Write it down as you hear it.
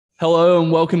Hello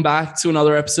and welcome back to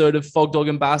another episode of Fogg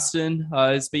and Basten.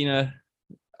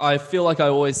 I feel like I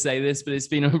always say this, but it's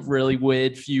been a really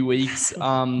weird few weeks.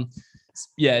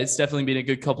 It's definitely been a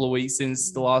good couple of weeks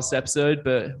since the last episode,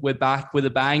 but we're back with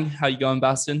a bang. How you going,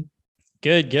 Basten?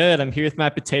 Good. I'm here with my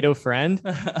potato friend,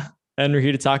 and we're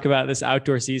here to talk about this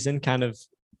outdoor season kind of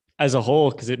as a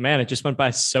whole, because it just went by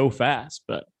so fast,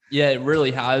 but yeah, it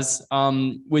really has.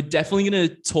 We're definitely going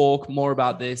to talk more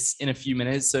about this in a few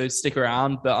minutes, so stick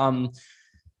around. But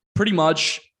pretty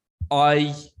much,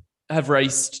 I have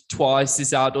raced twice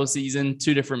this outdoor season,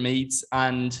 2 different meets,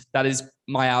 and that is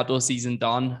my outdoor season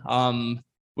done.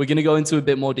 We're going to go into a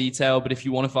bit more detail, but if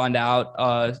you want to find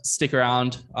out, stick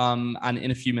around. And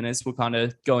in a few minutes, we'll kind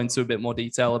of go into a bit more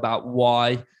detail about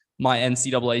why my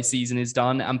NCAA season is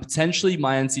done and potentially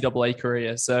my NCAA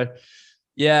career. So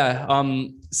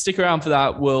stick around for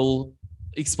that. We'll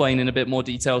explain in a bit more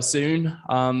detail soon.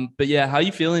 But yeah, how are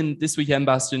you feeling this weekend,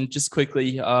 Basten? Just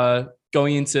quickly,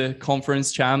 going into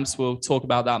conference champs, we'll talk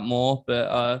about that more,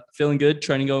 but feeling good,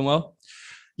 training going well?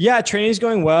 Yeah, training's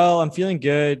going well. I'm feeling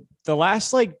good. The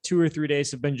last 2 or 3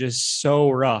 days have been just so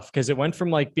rough because it went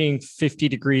from being 50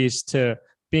 degrees to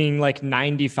being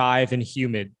 95 and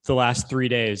humid the last 3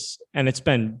 days. And it's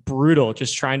been brutal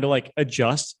just trying to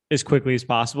adjust as quickly as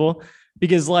possible,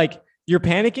 because you're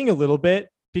panicking a little bit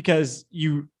because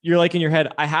you're in your head,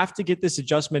 I have to get this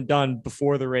adjustment done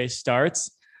before the race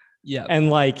starts. Yeah. And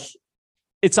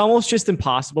it's almost just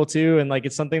impossible to, and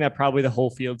it's something that probably the whole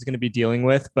field's going to be dealing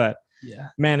with. But yeah,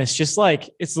 man, it's just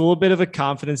it's a little bit of a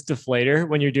confidence deflator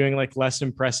when you're doing less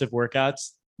impressive workouts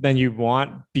than you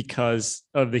want because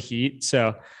of the heat.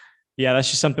 So yeah, that's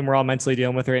just something we're all mentally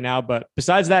dealing with right now. But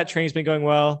besides that, training's been going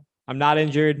well. I'm not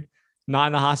injured, not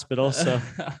in the hospital. So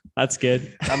that's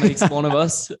good. That makes one of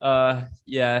us. That's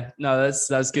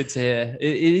good to hear.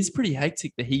 It is pretty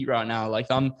hectic, the heat right now.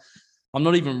 I'm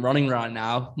not even running right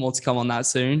now. More to come on that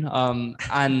soon.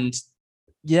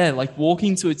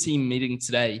 Walking to a team meeting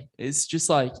today, it's just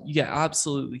you get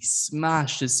absolutely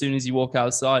smashed as soon as you walk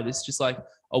outside. It's just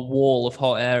a wall of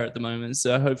hot air at the moment.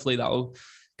 So hopefully that will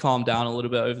calm down a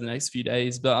little bit over the next few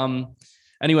days. But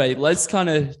anyway, let's kind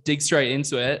of dig straight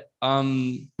into it.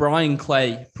 Brian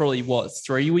Clay, probably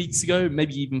 3 weeks ago,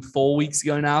 maybe even 4 weeks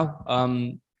ago now.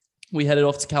 We headed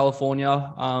off to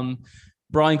California.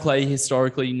 Brian Clay,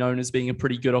 historically known as being a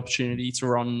pretty good opportunity to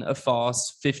run a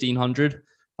fast 1500.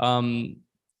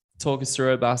 Talk us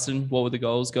through it, Basten. What were the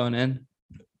goals going in?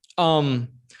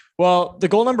 Well, the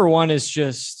goal number one is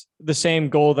just the same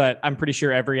goal that I'm pretty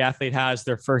sure every athlete has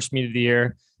their first meet of the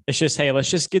year. It's just, hey, let's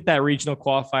just get that regional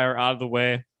qualifier out of the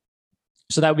way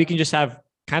so that we can just have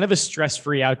kind of a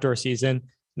stress-free outdoor season,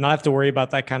 not have to worry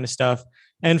about that kind of stuff.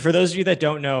 And for those of you that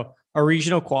don't know, a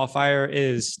regional qualifier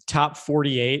is top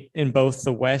 48 in both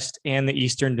the West and the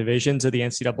Eastern divisions of the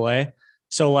NCAA.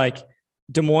 So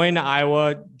Des Moines,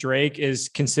 Iowa, Drake is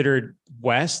considered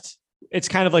West. It's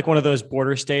kind of one of those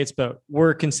border states, but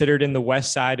we're considered in the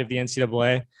West side of the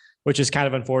NCAA, which is kind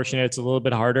of unfortunate. It's a little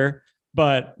bit harder,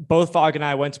 but both Fogg and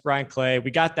I went to Brian Clay. We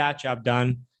got that job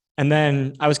done. And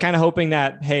then I was kind of hoping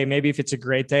that, hey, maybe if it's a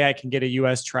great day, I can get a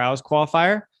US trials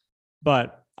qualifier,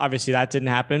 but obviously that didn't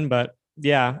happen. But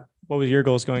yeah, what was your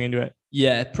goals going into it?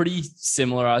 Yeah, pretty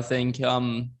similar, I think.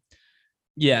 Running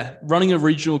a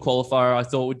regional qualifier, I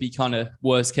thought would be kind of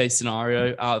worst case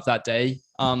scenario out of that day.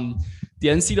 The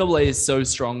NCAA is so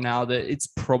strong now that it's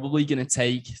probably going to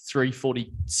take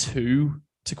 342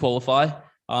 to qualify.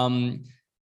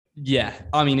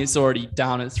 It's already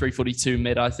down at 342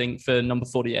 mid, I think, for number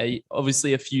 48.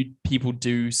 Obviously, a few people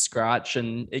do scratch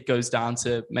and it goes down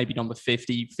to maybe number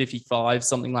 50, 55,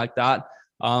 something like that.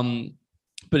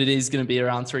 But it is going to be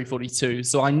around 342.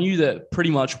 So I knew that pretty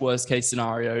much worst case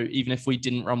scenario, even if we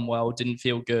didn't run well, didn't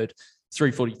feel good,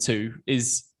 342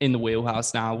 is in the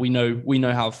wheelhouse now. We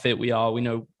know how fit we are. We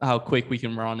know how quick we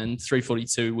can run, and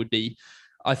 342 would be,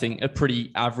 I think, a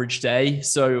pretty average day.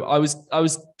 So I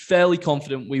was fairly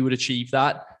confident we would achieve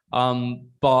that.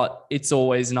 But it's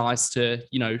always nice to,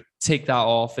 tick that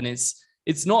off. And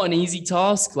it's not an easy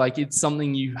task. It's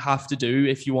something you have to do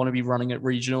if you want to be running at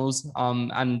regionals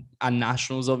and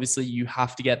nationals. Obviously, you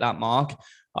have to get that mark.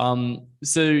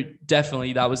 So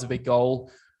definitely that was a big goal.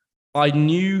 I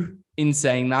knew in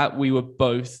saying that we were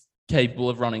both capable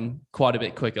of running quite a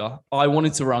bit quicker. I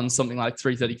wanted to run something like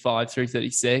 335,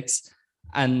 336.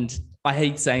 And I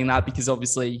hate saying that because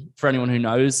obviously, for anyone who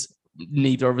knows,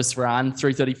 neither of us ran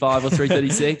 335 or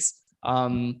 336.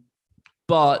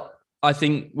 But I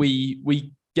think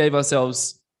we gave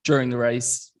ourselves during the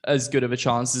race as good of a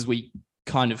chance as we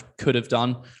kind of could have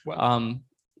done. Well,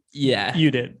 Yeah.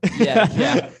 You did.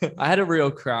 Yeah. I had a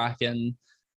real crack, and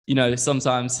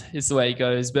sometimes it's the way it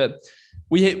goes. But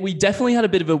we definitely had a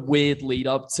bit of a weird lead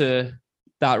up to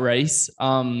that race.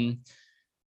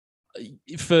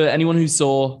 For anyone who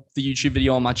saw the YouTube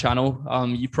video on my channel,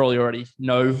 you probably already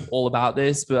know all about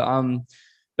this, but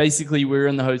basically we were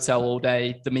in the hotel all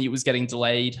day. The meet was getting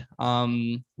delayed.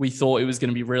 We thought it was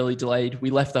going to be really delayed. We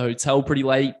left the hotel pretty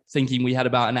late, thinking we had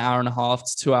about an hour and a half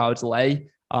to 2 hour delay.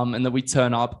 And then we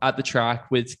turn up at the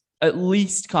track with at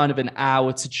least kind of an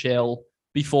hour to chill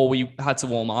before we had to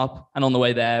warm up. And on the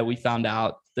way there, we found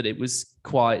out that it was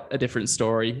quite a different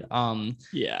story. And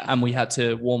we had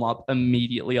to warm up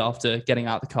immediately after getting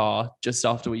out the car, just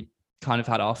after we kind of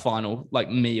had our final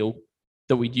meal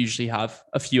that we'd usually have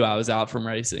a few hours out from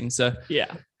racing. So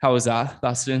how was that,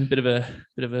 Basten? Bit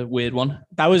of a weird one.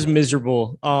 That was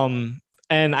miserable.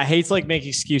 And I hate to make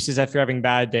excuses after having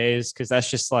bad days, because that's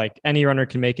just any runner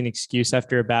can make an excuse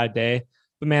after a bad day.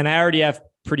 But man, I already have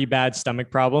pretty bad stomach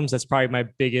problems. That's probably my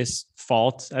biggest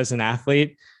fault as an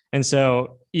athlete. And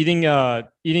so eating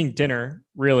dinner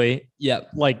really,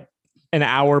 an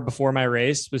hour before my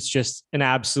race was just an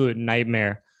absolute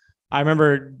nightmare. I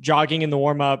remember jogging in the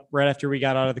warm up right after we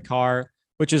got out of the car,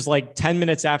 which is 10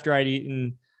 minutes after I'd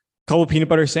eaten a couple peanut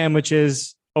butter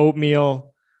sandwiches,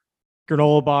 oatmeal,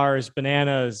 granola bars,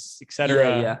 bananas,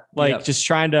 etc. Just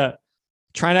trying to,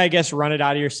 I guess, run it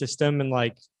out of your system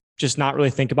and just not really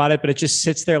think about it, but it just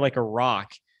sits there like a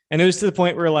rock. And it was to the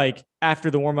point where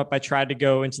after the warm up, I tried to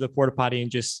go into the porta potty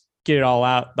and just get it all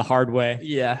out the hard way.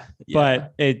 Yeah.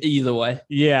 But either way.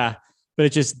 Yeah. But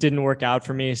it just didn't work out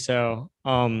for me. So,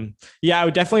 I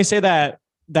would definitely say that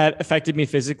affected me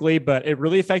physically, but it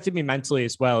really affected me mentally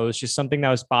as well. It was just something that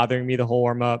was bothering me the whole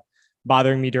warm up,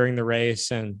 bothering me during the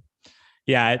race. And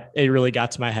it really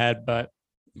got to my head. But,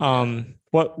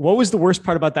 what was the worst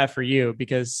part about that for you?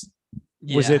 Because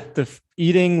was it the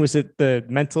eating? Was it the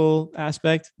mental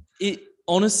aspect? It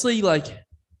honestly,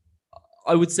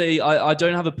 I would say I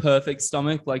don't have a perfect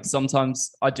stomach.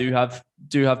 Sometimes I do have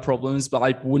problems, but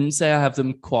I wouldn't say I have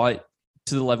them quite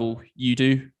to the level you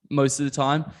do most of the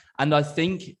time. And I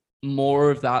think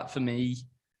more of that for me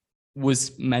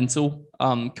was mental,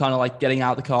 kind of getting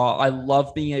out the car. I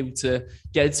love being able to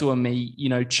get to a meet,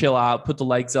 chill out, put the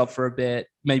legs up for a bit,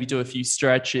 maybe do a few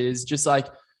stretches, just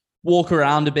walk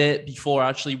around a bit before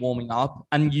actually warming up.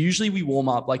 And usually we warm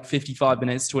up 55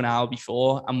 minutes to an hour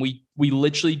before. And we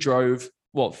literally drove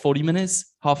 40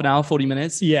 minutes, half an hour, 40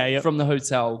 minutes from the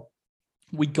hotel.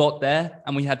 We got there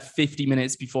and we had 50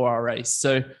 minutes before our race.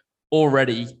 So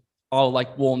already our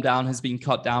warm down has been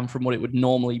cut down from what it would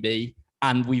normally be.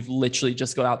 And we've literally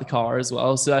just got out the car as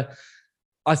well. So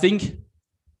I think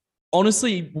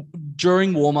honestly,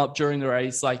 during warm up, during the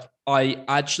race, I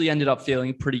actually ended up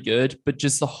feeling pretty good, but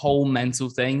just the whole mental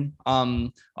thing,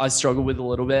 I struggled with a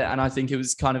little bit. And I think it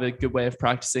was kind of a good way of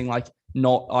practicing,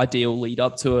 not ideal lead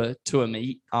up to a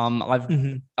meet.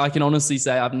 I can honestly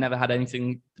say I've never had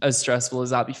anything as stressful as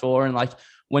that before. And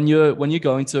when you're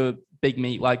going to a big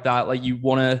meet like that, you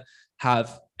want to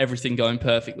have everything going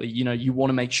perfectly. You want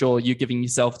to make sure you're giving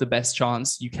yourself the best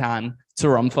chance you can to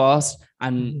run fast.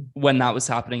 And when that was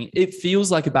happening, it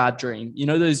feels like a bad dream.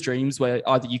 Those dreams where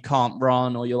either you can't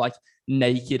run or you're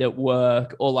naked at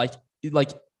work, or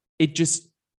it just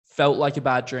felt like a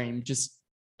bad dream. Just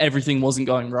everything wasn't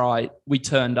going right. We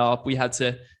turned up, we had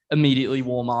to immediately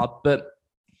warm up, but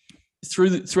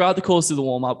throughout the course of the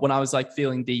warm up, when I was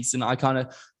feeling decent, I kind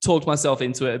of talked myself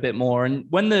into it a bit more. And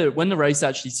when the race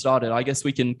actually started, I guess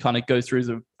we can kind of go through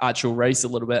the actual race a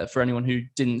little bit for anyone who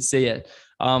didn't see it.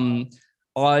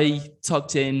 I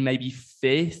tucked in maybe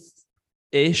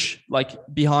fifth-ish,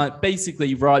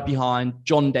 basically right behind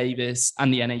John Davis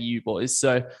and the NAU boys.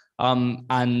 So,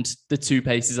 and the two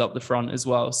paces up the front as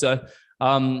well. So,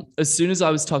 as soon as I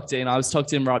was tucked in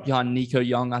right behind Nico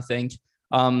Young, I think.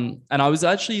 And I was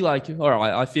actually all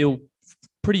right, I feel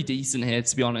pretty decent here,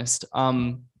 to be honest.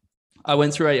 I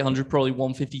went through 800, probably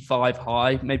 155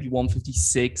 high, maybe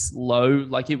 156 low.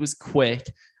 It was quick.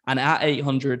 And at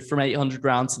 800, from 800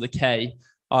 round to the K,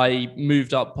 I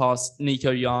moved up past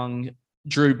Nico Young,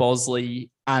 Drew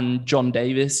Bosley, and John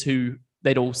Davis, who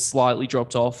they'd all slightly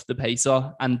dropped off the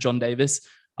pacer, and John Davis.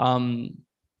 And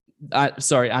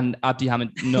Abdi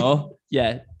Hamid. No,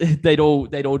 they'd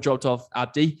all dropped off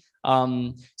Abdi.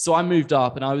 So I moved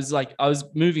up and I was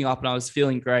moving up and I was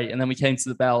feeling great. And then we came to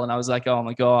the bell and I was like, oh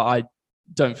my God, I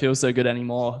don't feel so good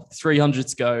anymore. 300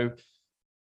 to go.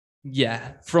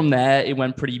 Yeah. From there, it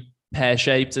went pretty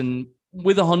pear-shaped. And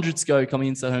with 100 to go coming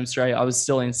into the home straight, I was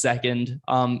still in second.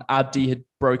 Abdi had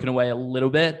broken away a little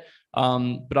bit,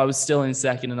 but I was still in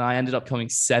second and I ended up coming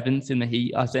seventh in the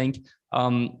heat, I think.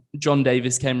 John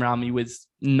Davis came around me with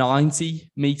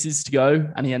 90 meters to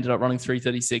go, and he ended up running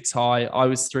 336 high. I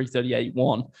was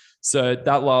 338.1. So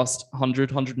that last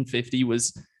 100, 150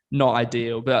 was not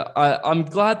ideal, but I'm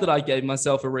glad that I gave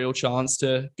myself a real chance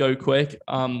to go quick.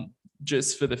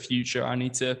 Just for the future, I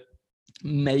need to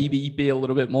maybe be a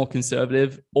little bit more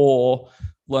conservative or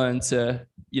learn to,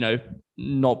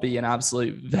 not be an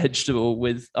absolute vegetable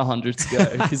with 100 to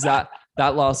go, because that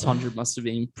last 100 must have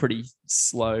been pretty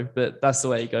slow, but that's the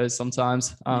way it goes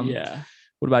sometimes. Yeah.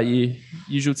 What about you?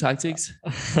 Usual tactics?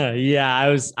 Yeah, I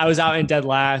was out in dead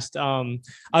last. I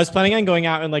was planning on going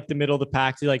out in like the middle of the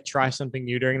pack to like try something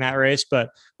new during that race, but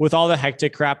with all the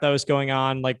hectic crap that was going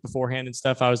on like beforehand and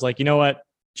stuff, I was like, you know what?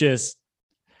 Just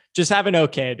have an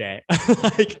okay day.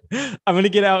 Like, I'm gonna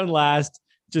get out in last.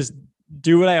 Just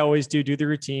do what I always do the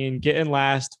routine, get in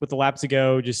last with the lap to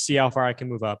go, just see how far I can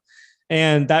move up.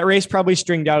 And that race probably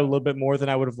stringed out a little bit more than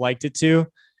I would have liked it to.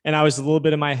 And I was a little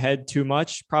bit in my head too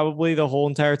much, probably the whole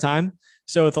entire time.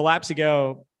 So with the lap to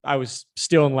go, I was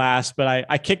still in last, but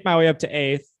I kicked my way up to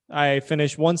 8th. I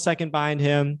finished 1 second behind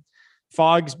him.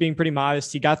 Fogg's being pretty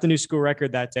modest. He got the new school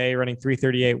record that day, running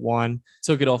 338.1.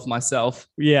 Took it off myself.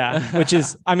 Yeah, which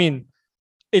is,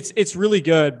 it's really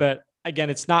good, but again,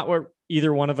 it's not what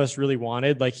either one of us really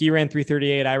wanted. Like, he ran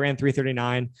 338, I ran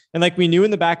 339. And like, we knew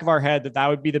in the back of our head that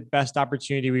would be the best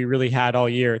opportunity we really had all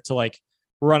year to like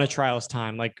run a trials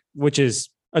time, like, which is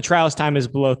a trials time is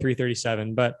below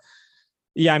 337. But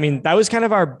yeah, that was kind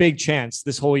of our big chance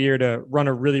this whole year to run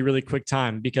a really, really quick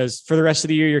time, because for the rest of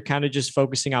the year, you're kind of just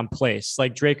focusing on place.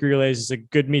 Like, Drake Relays is a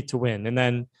good meet to win. And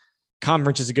then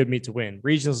conference is a good meet to win.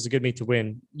 Regionals is a good meet to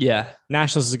win. Yeah.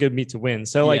 Nationals is a good meet to win.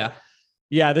 So like,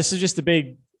 yeah, this is just a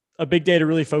big day to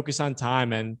really focus on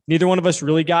time. And neither one of us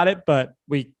really got it, but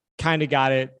we kind of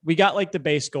got it. We got like the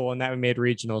base goal, and that we made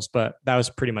regionals, but that was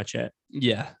pretty much it.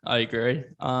 Yeah, I agree.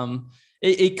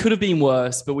 It could have been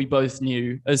worse, but we both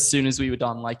knew as soon as we were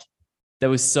done, like, there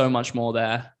was so much more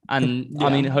there. And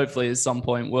yeah. Hopefully at some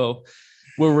point we'll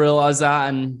realize that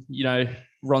and,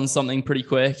 run something pretty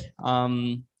quick.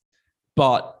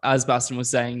 But as Basten was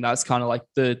saying, that's kind of like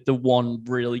the one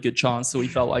really good chance that we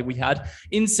felt like we had.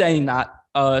 In saying that,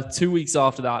 2 weeks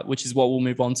after that, which is what we'll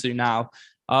move on to now,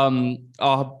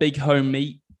 our big home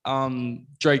meet,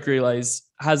 Drake Relays,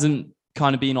 hasn't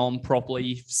kind of been on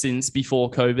properly since before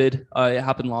COVID. It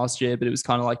happened last year, but it was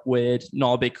kind of like weird,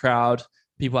 not a big crowd.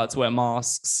 People had to wear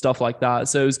masks, stuff like that.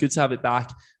 So it was good to have it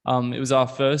back. It was our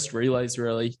first relays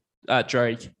really at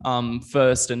Drake.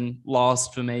 First and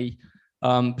last for me,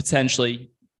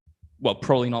 potentially, well,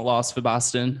 probably not last for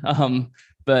Basten.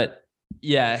 But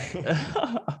yeah.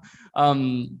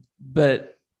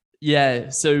 But yeah,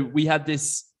 so we had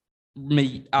this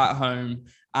meet at home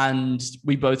and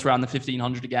we both ran the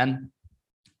 1500 again.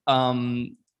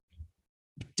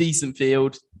 Decent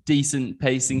field, decent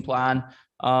pacing plan.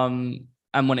 And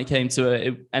when it came to it,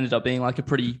 it ended up being like a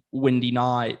pretty windy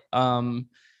night.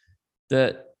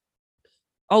 That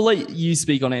I'll let you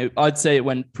speak on it. I'd say it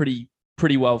went pretty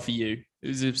well for you. It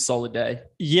was a solid day.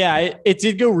 Yeah, it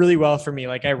did go really well for me.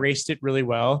 Like, I raced it really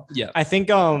well. Yeah. I think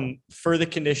for the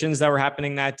conditions that were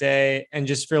happening that day, and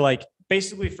just for like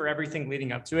basically for everything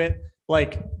leading up to it,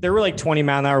 like, there were like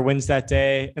 20-mile-an-hour winds that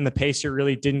day, and the pacer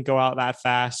really didn't go out that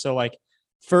fast. So like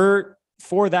for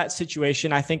that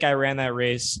situation, I think I ran that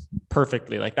race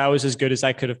perfectly. Like, that was as good as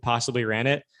I could have possibly ran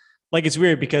it. Like, it's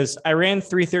weird because I ran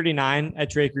 339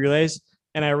 at Drake Relays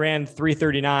and I ran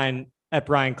 339 at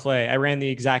Brian Clay. I ran the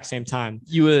exact same time.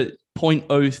 You were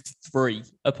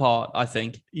 0.03 apart, I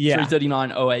think. Yeah.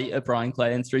 339.08 at Brian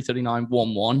Clay and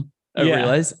 339.11 at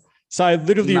Relays. So I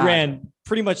literally ran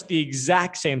pretty much the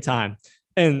exact same time.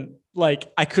 And like,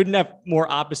 I couldn't have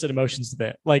more opposite emotions to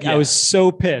that. Like, I was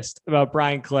so pissed about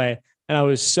Brian Clay and I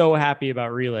was so happy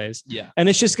about Relays. Yeah. And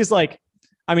it's just because, like,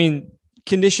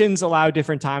 conditions allow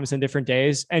different times and different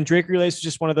days. And Drake Relays was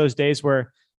just one of those days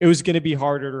where it was going to be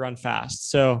harder to run fast.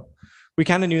 So we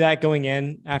kind of knew that going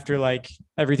in after like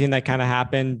everything that kind of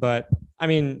happened. But at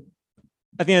the end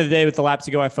of the day, with the lap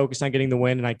to go, I focused on getting the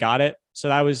win and I got it. So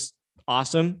that was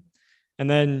awesome. And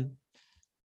then,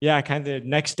 yeah, kind of the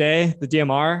next day, the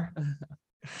DMR.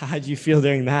 How'd you feel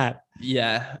during that?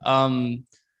 Yeah.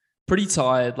 Pretty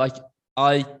tired. Like,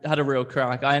 I had a real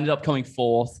crack. I ended up coming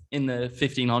 4th in the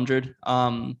 1500.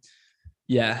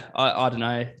 Yeah, I don't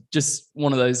know. Just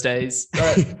one of those days.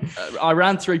 I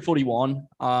ran 341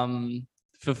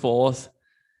 for 4th,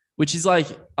 which is like,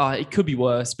 it could be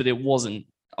worse, but it wasn't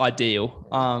ideal.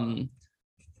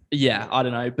 Yeah, I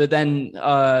don't know. But then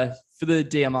for the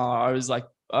DMR,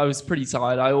 I was pretty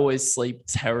tired. I always sleep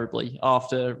terribly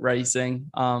after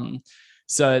racing.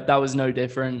 So that was no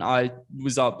different. I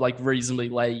was up like reasonably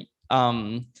late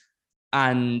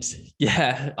And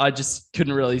yeah, I just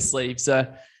couldn't really sleep.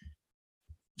 So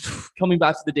coming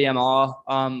back to the DMR,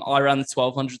 I ran the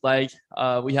 1200 leg.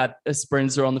 We had a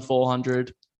sprinter on the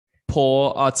 400.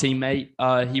 Paul, our teammate,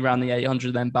 he ran the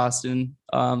 800, then Basten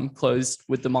closed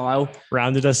with the mile.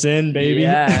 Rounded us in, baby.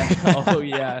 Yeah. Oh,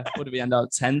 yeah. What did we end up?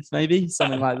 10th, maybe?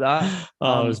 Something like that. It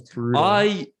was brutal.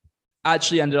 I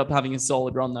actually ended up having a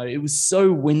solid run, though. It was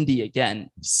so windy again.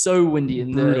 So windy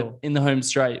in the home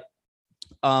straight.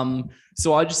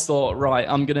 So I just thought, right,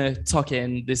 I'm going to tuck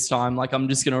in this time. Like, I'm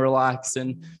just going to relax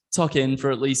and tuck in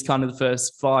for at least kind of the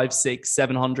first 5, 6,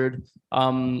 700.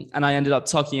 And I ended up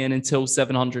tucking in until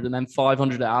 700 and then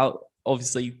 500 out,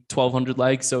 obviously 1200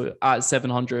 legs. So at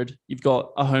 700, you've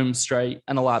got a home straight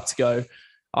and a lap to go.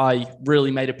 I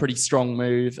really made a pretty strong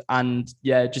move and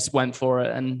yeah, just went for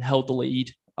it and held the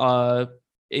lead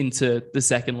into the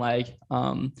second leg.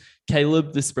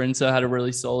 Caleb, the sprinter, had a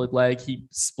really solid leg. He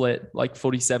split like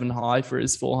 47 high for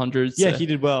his 400. Yeah, so, he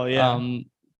did well. Yeah.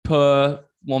 Per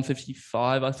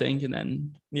 155, I think. And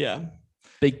then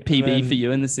big PB for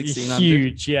you in the 1600.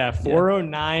 Huge. Yeah.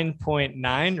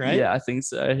 409.9, right? Yeah, I think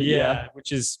so. Yeah.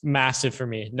 Which is massive for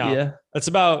me. No, that's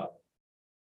about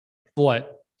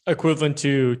what? Equivalent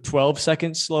to 12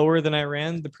 seconds slower than I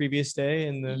ran the previous day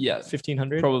in the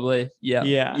 1500. Probably.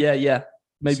 Yeah.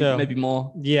 Maybe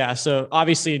more. Yeah. So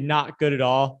obviously not good at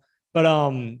all,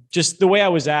 but just the way I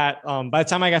was at, by the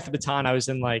time I got the baton, I was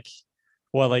in like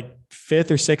 5th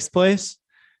or 6th place.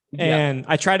 And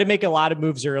I tried to make a lot of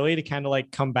moves early to kind of like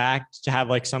come back to have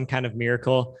like some kind of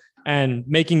miracle and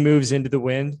making moves into the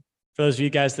wind for those of you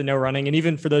guys that know running. And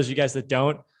even for those of you guys that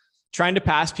don't, trying to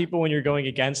pass people when you're going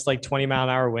against like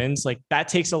 20-mile-an-hour winds, like that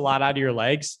takes a lot out of your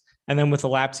legs. And then with a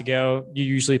lap to go, you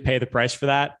usually pay the price for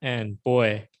that. And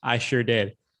boy, I sure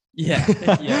did. Yeah.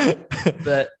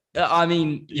 But I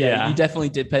mean, you definitely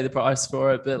did pay the price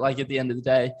for it. But like at the end of the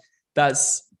day,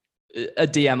 that's a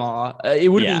DMR. It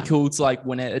would have been cool to like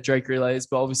win it at Drake Relays,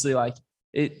 but obviously like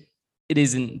it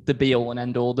isn't the be all and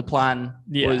end all. The plan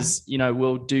was,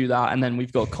 we'll do that. And then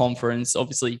we've got conference,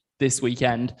 obviously this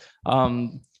weekend,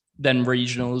 then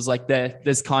regionals. Like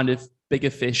there's kind of bigger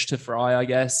fish to fry, I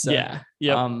guess. So,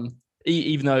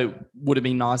 even though it would have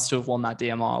been nice to have won that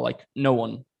DMR, like no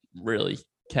one really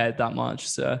cared that much.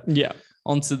 So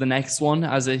on to the next one,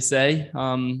 as they say.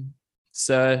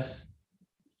 So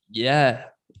yeah,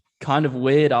 kind of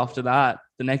weird after that.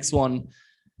 The next one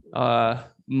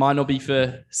might not be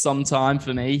for some time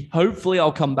for me. Hopefully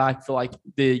I'll come back for like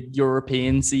the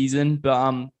European season,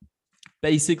 but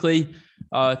basically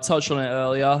touched on it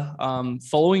earlier.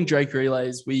 Following Drake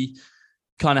Relays, we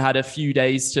kind of had a few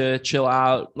days to chill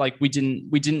out. Like we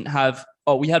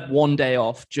had one day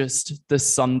off, just the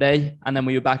Sunday, and then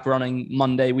we were back running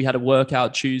Monday. We had a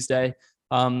workout Tuesday.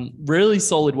 Really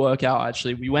solid workout,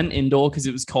 actually. We went indoor because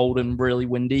it was cold and really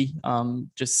windy,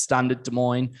 just standard Des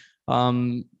Moines.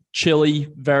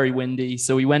 Chilly, very windy.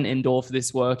 So we went indoor for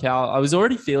this workout. I was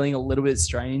already feeling a little bit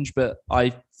strange, but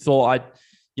I thought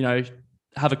I'd,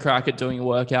 have a crack at doing a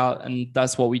workout, and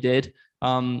that's what we did.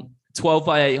 12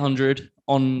 by 800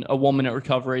 on a 1-minute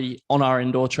recovery on our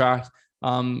indoor track.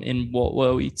 In what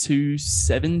were we,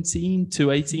 217,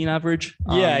 218 average?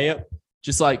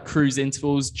 Just like cruise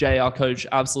intervals. Jay, our coach,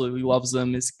 absolutely loves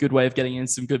them. It's a good way of getting in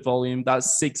some good volume.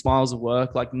 That's 6 miles of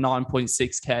work, like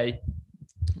 9.6K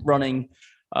running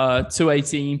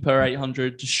 218 per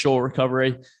 800, just short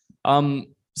recovery.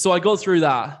 So I got through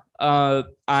that.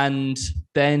 And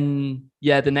then,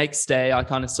 the next day I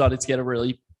kind of started to get a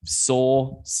really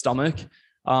sore stomach.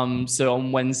 So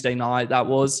on Wednesday night,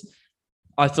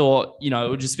 I thought, it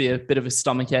would just be a bit of a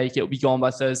stomach ache. It would be gone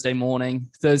by Thursday morning.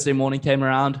 Thursday morning came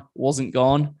around, wasn't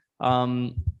gone.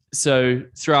 So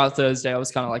throughout Thursday, I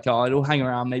was kind of like, it'll hang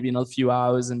around maybe another few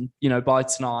hours. And, by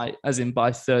tonight, as in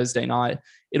by Thursday night,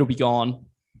 it'll be gone.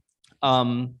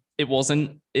 It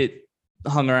wasn't. It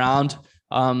hung around.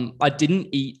 I didn't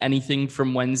eat anything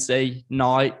from Wednesday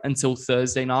night until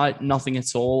Thursday night, nothing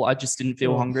at all. I just didn't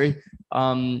feel hungry.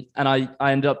 And I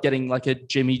ended up getting like a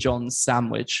Jimmy John's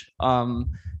sandwich. And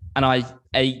I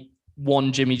ate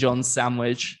one Jimmy John's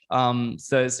sandwich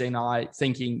Thursday night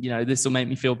thinking, this will make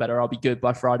me feel better. I'll be good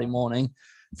by Friday morning.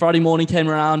 Friday morning came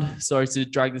around. Sorry to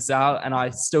drag this out. And I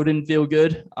still didn't feel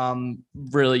good.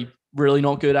 Really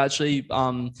not good, actually.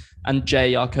 And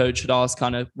Jay, our coach, had asked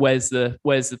kind of where's the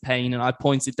pain, and I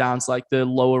pointed down to like the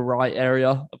lower right area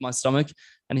of my stomach,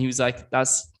 and he was like,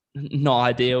 that's not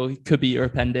ideal, it could be your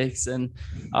appendix. And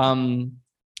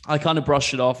I kind of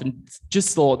brushed it off and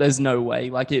just thought there's no way,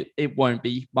 like it won't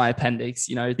be my appendix.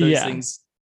 Those things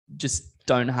just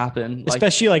don't happen,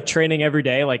 especially like training every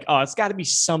day. Like, it's got to be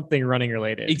something running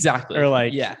related. Exactly. Or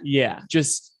like,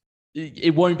 just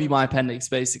it won't be my appendix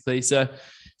basically. So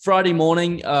Friday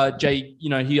morning, Jay,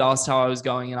 he asked how I was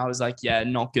going and I was like, yeah,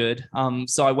 not good.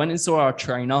 So I went and saw our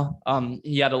trainer.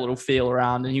 He had a little feel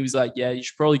around and he was like, yeah, you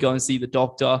should probably go and see the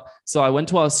doctor. So I went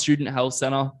to our student health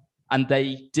center and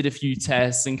they did a few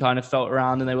tests and kind of felt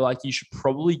around and they were like, you should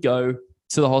probably go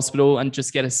to the hospital and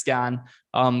just get a scan,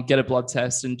 get a blood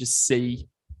test and just see,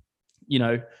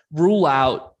 rule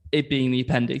out it being the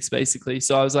appendix basically.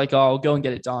 So I was like, oh, I'll go and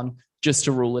get it done just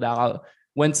to rule it out.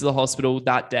 Went to the hospital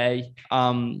that day,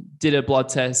 did a blood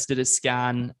test, did a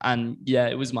scan, and yeah,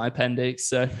 it was my appendix.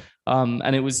 So, and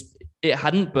it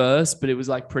hadn't burst, but it was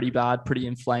like pretty bad, pretty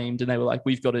inflamed. And they were like,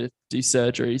 we've got to do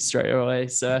surgery straight away.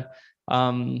 So,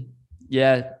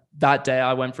 yeah, that day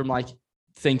I went from like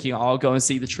thinking, I'll go and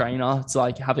see the trainer to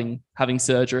like having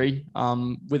surgery,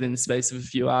 within the space of a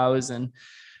few hours, and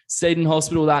stayed in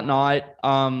hospital that night.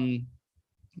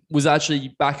 Was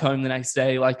actually back home the next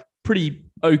day, like pretty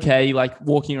okay, like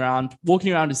walking around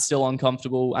is still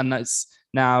uncomfortable, and that's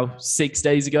now 6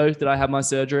 days ago that I had my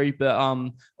surgery, but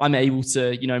I'm able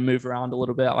to move around a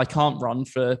little bit. I can't run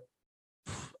for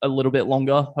a little bit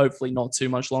longer, hopefully not too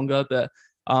much longer, but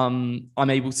I'm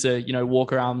able to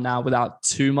walk around now without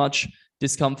too much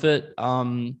discomfort.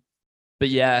 But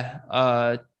yeah,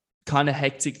 kind of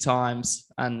hectic times,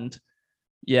 and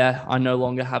yeah, I no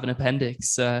longer have an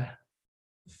appendix.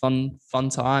 Fun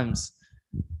times.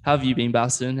 How have you been,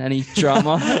 Basten? Any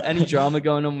drama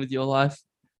going on with your life?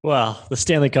 Well, the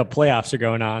Stanley Cup playoffs are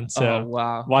going on. So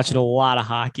wow. Watching a lot of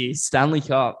hockey. Stanley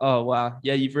Cup. Oh, wow.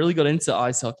 Yeah, you've really got into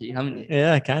ice hockey, haven't you?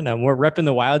 Yeah, kind of. We're repping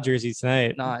the Wild jersey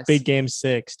tonight. Nice. Big game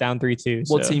 6, down 3-2.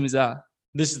 What team is that?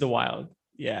 This is the Wild.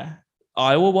 Yeah.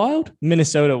 Iowa Wild?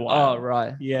 Minnesota Wild. Oh,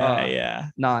 right. Yeah.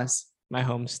 Nice. My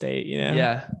home state,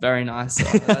 Yeah, very nice.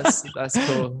 That's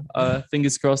cool.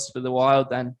 Fingers crossed for the Wild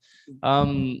then.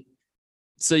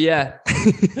 So yeah,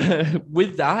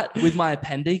 with my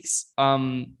appendix,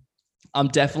 I'm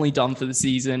definitely done for the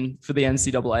season for the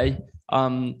NCAA.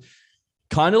 Kind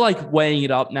of like weighing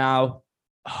it up now.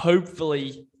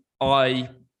 Hopefully I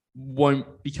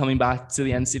won't be coming back to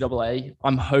the NCAA.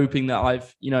 I'm hoping that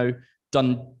I've,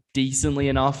 done decently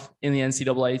enough in the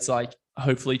NCAA to like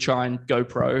hopefully try and go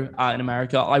pro out in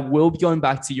America. I will be going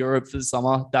back to Europe for the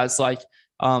summer. That's like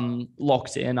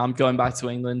locked in. I'm going back to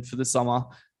England for the summer.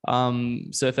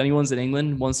 So if anyone's in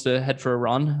England wants to head for a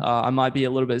run, I might be a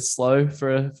little bit slow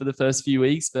for the first few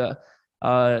weeks, but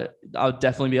I'll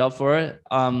definitely be up for it.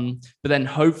 But then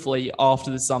hopefully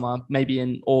after the summer, maybe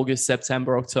in August,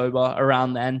 September, October,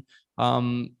 around then,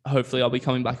 hopefully I'll be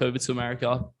coming back over to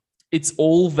America. It's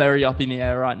all very up in the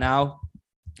air right now.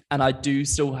 And I do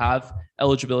still have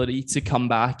eligibility to come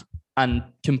back and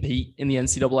compete in the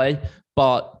NCAA,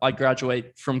 but I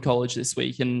graduate from college this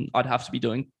week and I'd have to be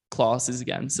doing classes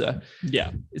again. So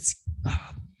yeah,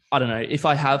 I don't know. If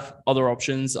I have other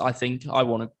options, I think I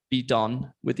want to be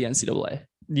done with the NCAA.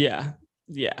 Yeah.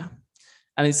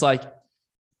 And it's like,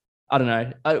 I don't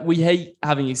know. We hate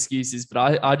having excuses,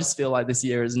 but I just feel like this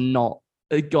year has not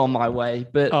gone my way.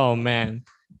 But oh man,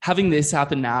 having this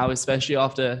happen now, especially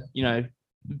after,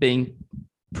 being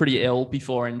pretty ill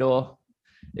before indoor,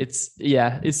 it's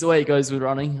the way it goes with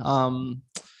running.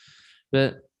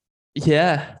 But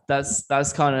yeah,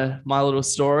 that's kind of my little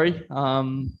story.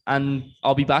 And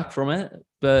I'll be back from it,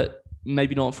 but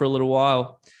maybe not for a little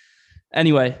while.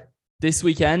 Anyway, this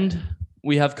weekend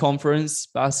we have conference,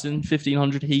 Basten,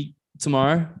 1500 heat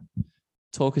tomorrow.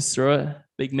 Talk us through it.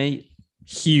 Big meet.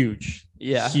 Huge.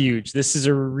 Yeah. Huge. This is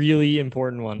a really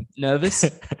important one. Nervous?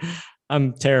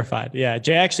 I'm terrified. Yeah.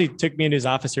 Jay actually took me into his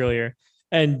office earlier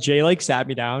and Jay sat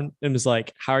me down and was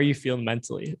like, how are you feeling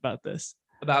mentally about this?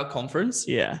 About conference?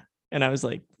 Yeah. And I was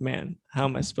like, man, how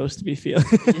am I supposed to be feeling?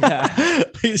 Yeah.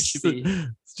 It's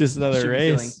just another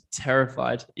race. Feeling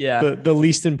terrified. Yeah. The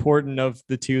least important of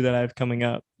the two that I have coming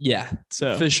up. Yeah.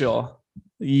 So for sure.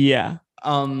 Yeah.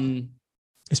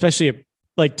 Especially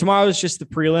tomorrow is just the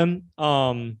prelim.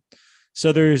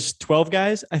 So there's 12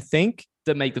 guys, I think,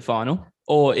 that make the final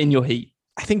or in your heat.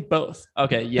 I think both.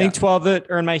 Okay. Yeah. I think 12 that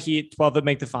earn my heat, 12 that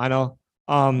make the final.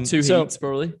 2 heats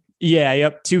probably. Yeah.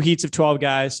 Yep. 2 heats of 12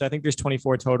 guys. So I think there's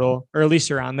 24 total, or at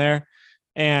least around there.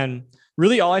 And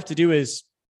really all I have to do is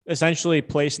essentially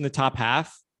place in the top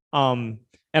half. And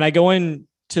I go into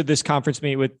this conference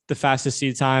meet with the fastest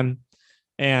seed time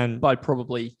and by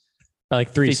probably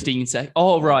 15 seconds.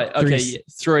 Oh, right. Okay.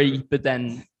 3, but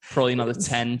then probably another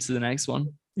 10 to the next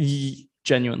one.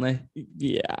 Genuinely.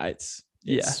 Yeah. It's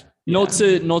not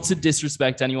to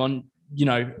disrespect anyone,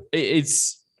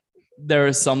 there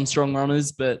are some strong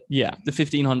runners, but yeah, the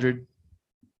 1500,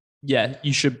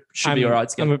 you should be all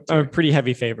right. I'm a pretty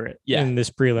heavy favorite in this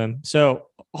prelim. So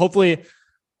hopefully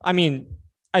I mean,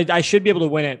 I should be able to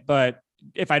win it, but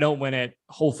if I don't win it,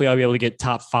 hopefully I'll be able to get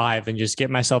top 5 and just get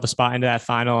myself a spot into that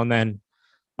final. And then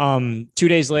 2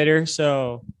 days later,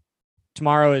 so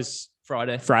tomorrow is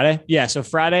Friday. Yeah. So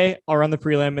Friday I'll run the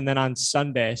prelim, and then on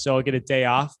Sunday, so I'll get a day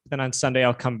off. Then on Sunday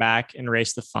I'll come back and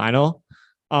race the final.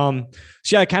 So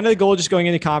yeah, kind of the goal just going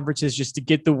into conference is just to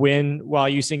get the win while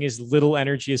using as little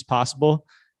energy as possible.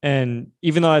 And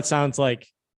even though that sounds like,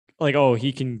 oh,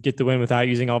 he can get the win without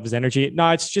using all of his energy. No,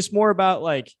 it's just more about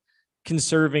like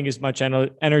conserving as much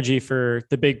energy for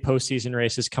the big postseason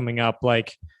races coming up,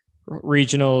 like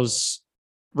regionals,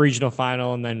 regional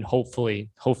final, and then hopefully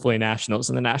nationals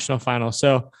and the national final.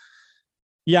 So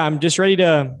yeah, I'm just ready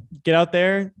to get out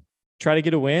there, try to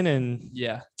get a win. And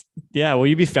yeah. Will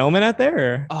you be filming out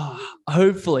there?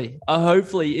 Hopefully,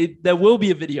 there will be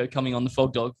a video coming on the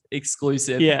Fogg Dog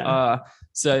exclusive. Yeah.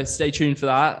 So stay tuned for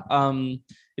that.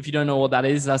 If you don't know what that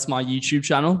is, that's my YouTube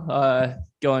channel.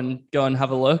 Go and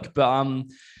have a look. But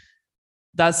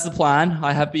that's the plan.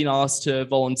 I have been asked to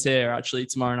volunteer actually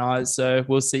tomorrow night, so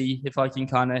we'll see if I can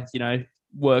kind of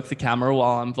work the camera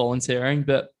while I'm volunteering.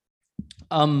 But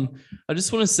I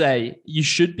just want to say you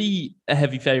should be a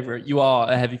heavy favorite. You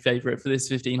are a heavy favorite for this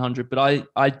 1500. But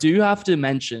I do have to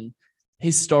mention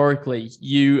historically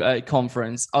you at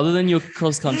conference, other than your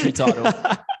cross country title.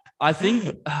 I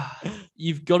think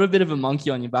you've got a bit of a monkey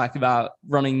on your back about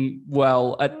running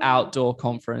well at outdoor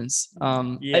conference.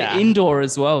 Indoor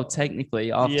as well,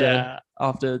 technically,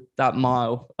 after that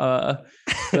mile.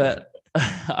 But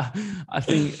I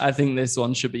think this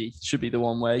one should be the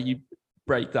one where you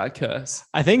break that curse.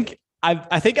 I think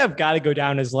I've got to go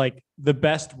down as like the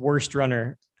best worst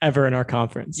runner ever in our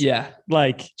conference. Yeah,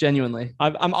 like genuinely. I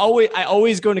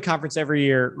always go into conference every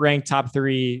year, ranked top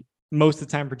 3, most of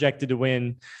the time projected to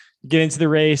win. Get into the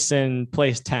race and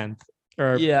place 10th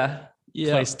or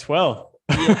place 12th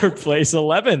or place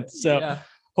 11th. So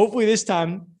hopefully this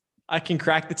time I can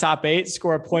crack the top 8,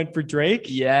 score a point for Drake.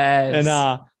 Yes.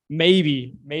 And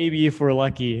maybe if we're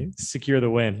lucky, secure the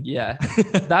win. Yeah.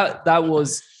 that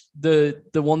was the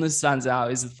one that stands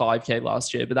out is the 5K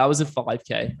last year, but that was a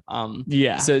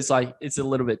 5K. So it's a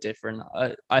little bit different.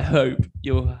 I hope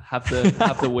you'll have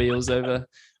the wheels over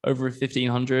a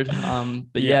 1500.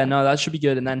 But that should be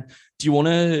good. And then do you want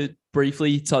to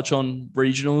briefly touch on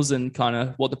regionals and kind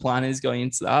of what the plan is going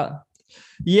into that?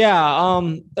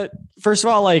 First of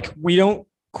all, like we don't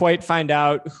quite find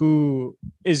out who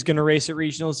is going to race at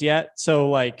regionals yet. So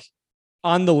like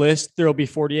on the list, there'll be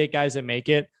 48 guys that make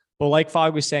it. But like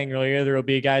Fogg was saying earlier, there will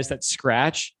be guys that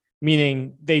scratch,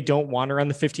 meaning they don't want to run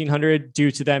the 1500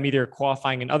 due to them either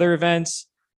qualifying in other events,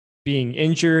 being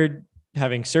injured,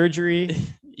 having surgery,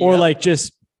 or like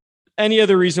just any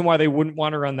other reason why they wouldn't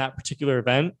want to run that particular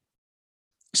event.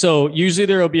 So usually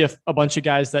there will be a bunch of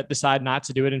guys that decide not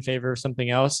to do it in favor of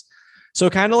something else. So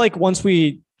kind of like once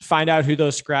we find out who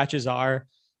those scratches are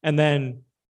and then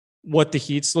what the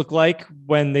heats look like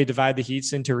when they divide the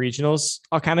heats into regionals,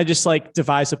 I'll kind of just like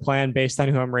devise a plan based on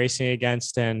who I'm racing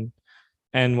against and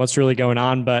what's really going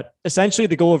on. But essentially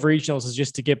the goal of regionals is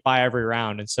just to get by every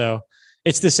round. And so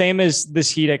it's the same as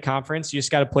this heat at conference. You just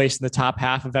got to place in the top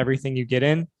half of everything you get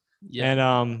in.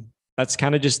 Yeah. And that's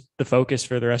kind of just the focus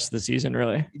for the rest of the season,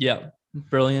 really. Yeah.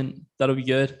 Brilliant. That'll be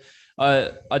good.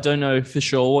 I don't know for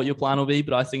sure what your plan will be,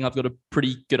 but I think I've got a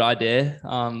pretty good idea.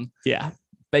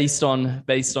 Based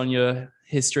on your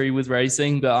history with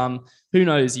racing, but who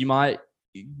knows? You might,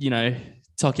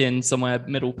 tuck in somewhere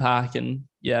middle pack and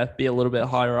be a little bit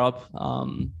higher up.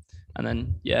 And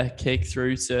then kick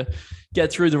through to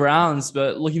get through the rounds.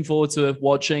 But looking forward to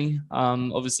watching.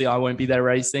 Obviously I won't be there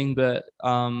racing, but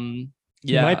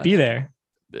you might be there.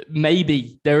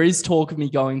 Maybe there is talk of me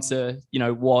going to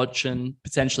watch and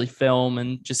potentially film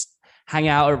and just hang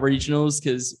out at regionals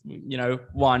because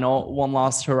why not? One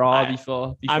last hurrah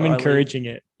before I'm encouraging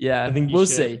it. Yeah, I think we'll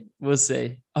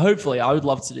see. Hopefully, I would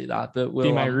love to do that, but we'll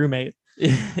be my roommate.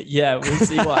 We'll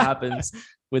see what happens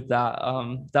with that.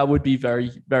 That would be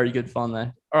very, very good fun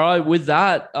there. All right, with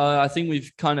that, I think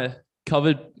we've kind of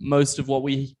covered most of what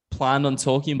we planned on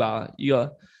talking about. You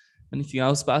got anything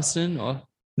else, Basten? Or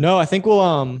no, I think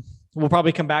we'll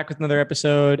probably come back with another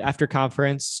episode after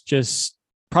conference, just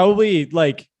probably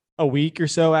like a week or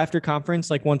so after conference,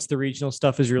 like once the regional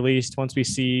stuff is released, once we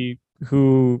see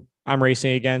who I'm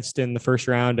racing against in the first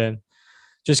round and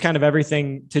just kind of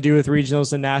everything to do with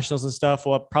regionals and nationals and stuff.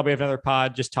 We'll probably have another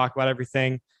pod, just talk about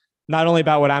everything, not only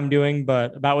about what I'm doing,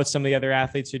 but about what some of the other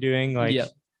athletes are doing, like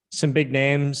some big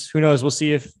names. Who knows? We'll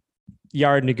see if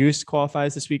Yard Nagus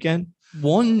qualifies this weekend.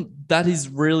 One that is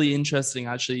really interesting,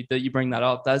 actually, that you bring that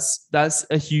up. That's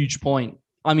a huge point.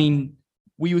 I mean,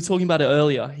 we were talking about it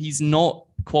earlier. He's not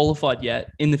qualified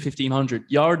yet in the 1500.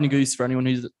 Yared Nuguse, for anyone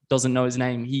who doesn't know his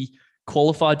name, he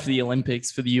qualified for the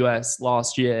Olympics for the US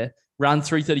last year, ran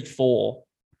 334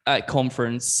 at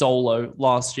conference solo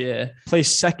last year.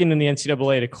 Placed second in the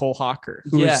NCAA to Cole Hawker,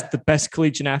 who is the best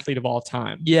collegiate athlete of all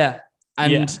time. Yeah.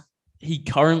 And he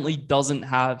currently doesn't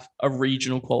have a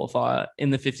regional qualifier in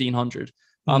the 1500.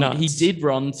 He did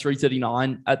run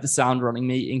 339 at the Sound running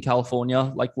meet in California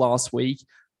like last week,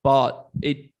 but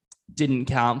it didn't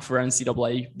count for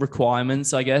NCAA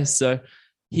requirements, I guess. So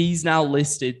he's now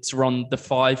listed to run the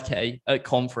 5K at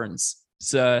conference.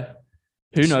 So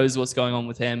who knows what's going on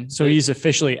with him? So he's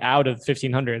officially out of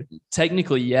 1500.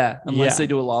 Technically, yeah, unless they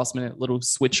do a last minute little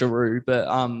switcheroo. But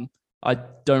I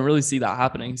don't really see that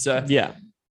happening. So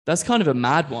that's kind of a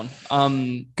mad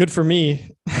one. Good for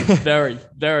me. Very,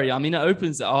 very. I mean, it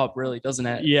opens it up, really, doesn't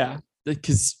it? Yeah.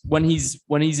 Because when he's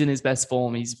in his best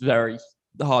form, he's very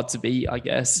hard to beat, I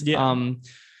guess. Yeah.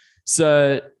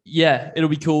 So yeah, it'll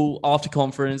be cool. After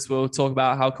conference, we'll talk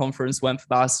about how conference went for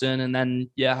Basten, and then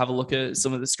have a look at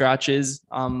some of the scratches.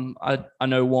 I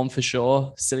know one for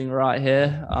sure, sitting right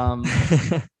here.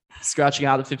 Scratching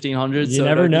out the 1500. You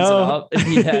never know.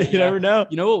 You never know.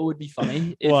 You know what would be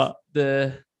funny? If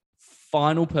the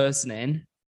final person in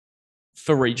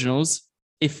for regionals,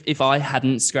 if I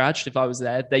hadn't scratched, if I was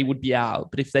there, they would be out.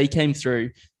 But if they came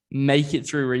through, make it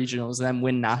through regionals, and then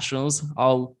win nationals,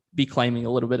 I'll be claiming a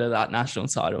little bit of that national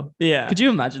title. Yeah. Could you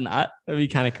imagine that? That'd be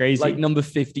kind of crazy. Like number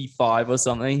 55 or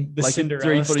something. The like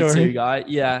Cinderella 342 story guy.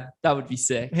 Yeah, that would be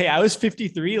sick. Hey, I was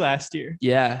 53 last year.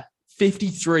 Yeah.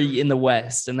 53 in the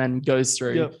West, and then goes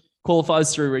through,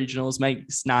 qualifies through regionals,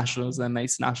 makes nationals, then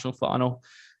makes national final.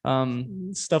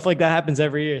 Stuff like that happens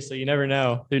every year, so you never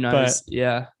know. Who knows? But,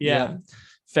 yeah.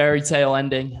 Fairy tale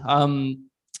ending.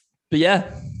 But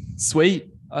yeah, sweet.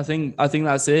 I think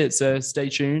that's it. So stay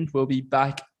tuned. We'll be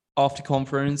back after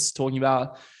conference talking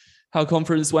about how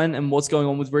conference went and what's going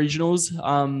on with regionals.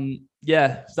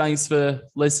 Thanks for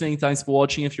listening. Thanks for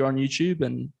watching if you're on YouTube.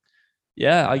 And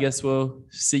I guess we'll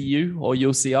see you, or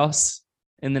you'll see us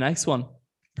in the next one.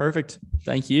 Perfect.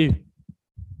 Thank you.